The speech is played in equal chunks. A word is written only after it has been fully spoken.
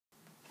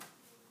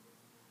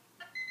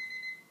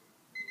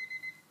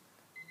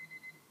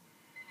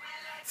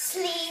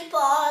sleep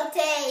all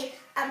day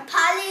and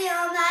party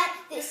all night.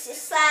 This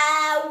is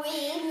how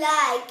we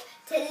like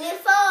to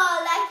live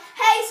our life.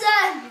 Hey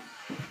son!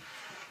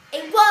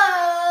 Hey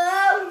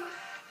whoa!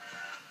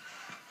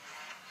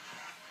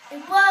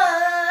 Hey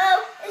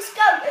whoa! Let's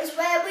go, it's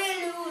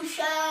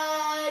revolution,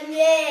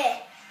 yeah.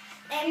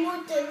 And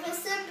move to the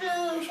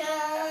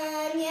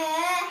solution,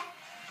 yeah.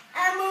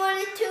 I'm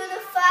moving to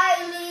the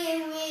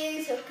fighting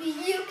wings, so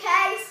you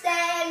can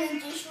stand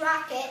and just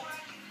rock it.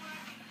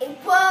 And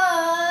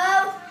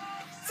whoa,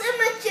 so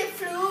much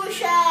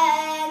influsion,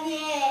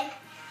 yeah.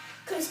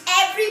 Cause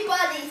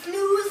everybody's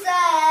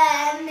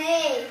losing,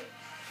 eh?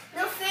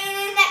 No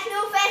feeling like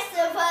no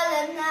festival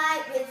at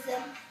night with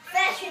them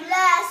fashion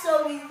lights,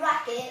 so we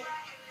rock it.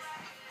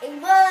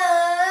 And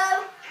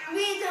whoa,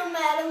 we don't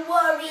matter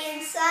worry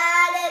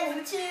inside and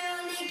until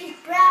it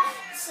gets bright.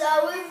 So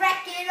we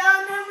wreck it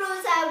on the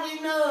rules that we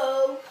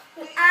know.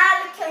 We're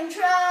out of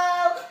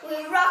control,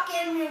 we rock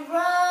and we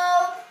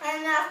roll,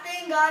 and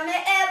nothing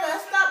gonna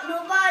ever stop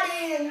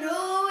nobody. And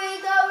no,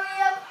 we go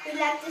real, we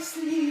like to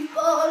sleep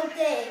all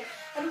day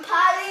and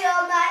party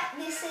all night.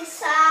 This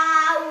is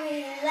how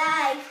we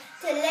like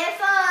to live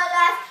our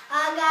life.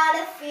 I got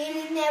a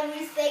feeling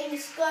everything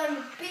is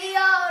gonna be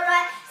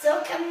alright.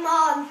 So come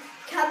on,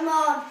 come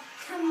on,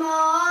 come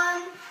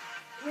on.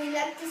 We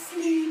like to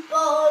sleep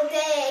all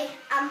day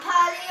and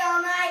party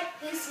all night.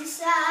 This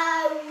is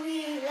how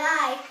we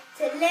like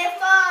to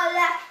live our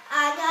life.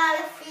 I got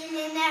a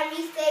feeling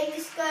everything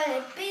is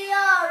gonna be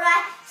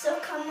alright. So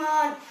come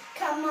on,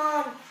 come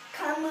on,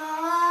 come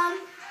on.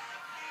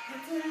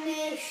 The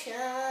nation,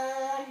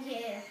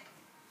 yeah.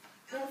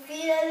 Don't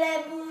feel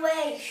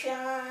liberation,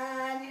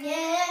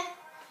 yeah.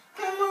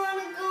 Come on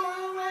and go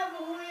and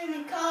revel in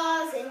the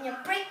cause, and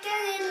you're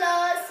breaking the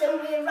laws, so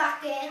we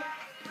rock it.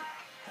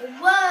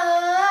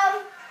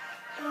 Whoa,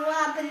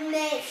 I'm a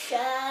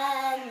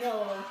nation, no.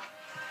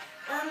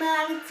 I'm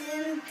out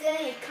until the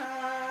day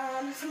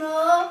comes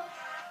more.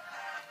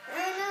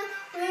 And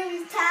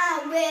I'm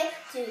time where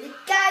to the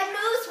guy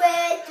knows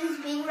where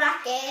to be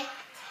rocket.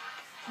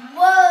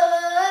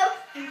 Whoa,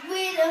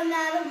 we don't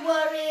have to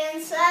worry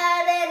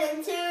inside it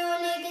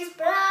until it gets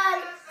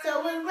bright.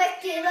 So we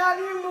wreck it on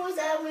the moves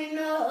that we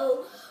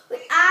know. We're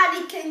out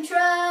of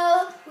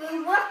control,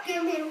 we're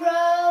walking we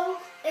roll.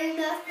 Ain't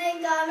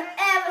nothing gonna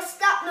ever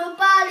stop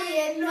nobody.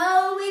 And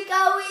no, we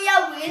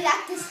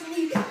like to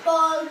sleep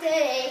all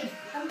day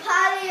and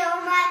party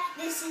all night.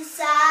 This is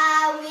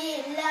how we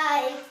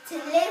like to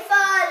live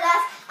our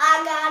life.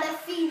 I got a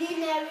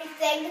feeling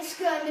everything is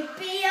gonna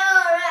be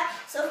alright.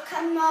 So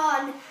come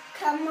on,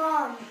 come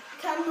on,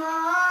 come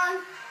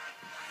on.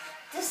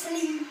 To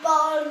sleep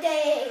all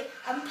day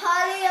and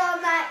party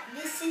all night.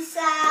 This is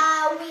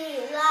how we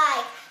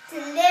like to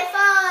live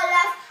our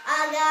life.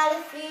 I got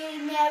a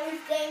feeling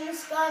everything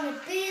is gonna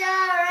be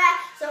alright.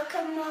 So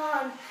come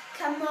on,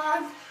 come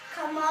on,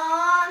 come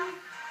on.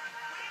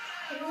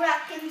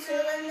 Rockin' till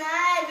the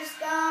night is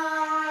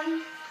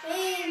gone.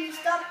 We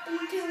stop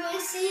until we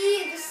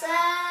see the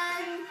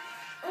sun.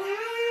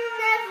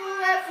 Never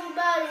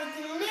everybody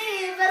to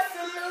leave a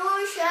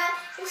solution.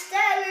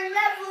 Instead of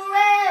never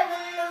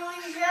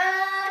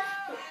revolution.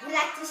 We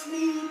like to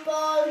sleep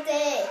all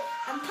day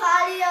and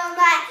party all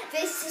night.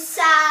 This is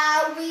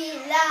how we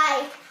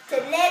like to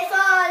live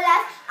our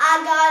life.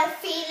 I got a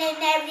feeling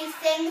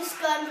everything is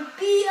gonna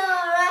be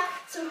alright.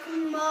 So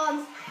come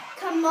on,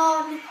 come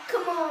on,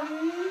 come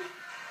on.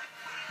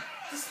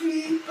 To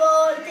sleep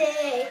all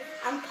day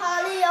and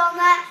party all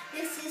night.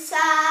 This is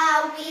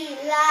how we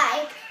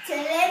like to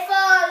live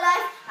our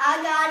life. I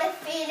got a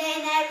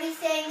feeling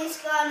everything is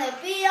gonna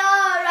be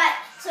alright.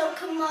 So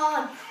come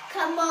on,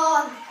 come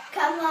on,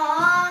 come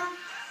on.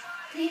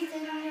 Please,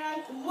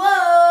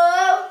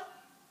 whoa.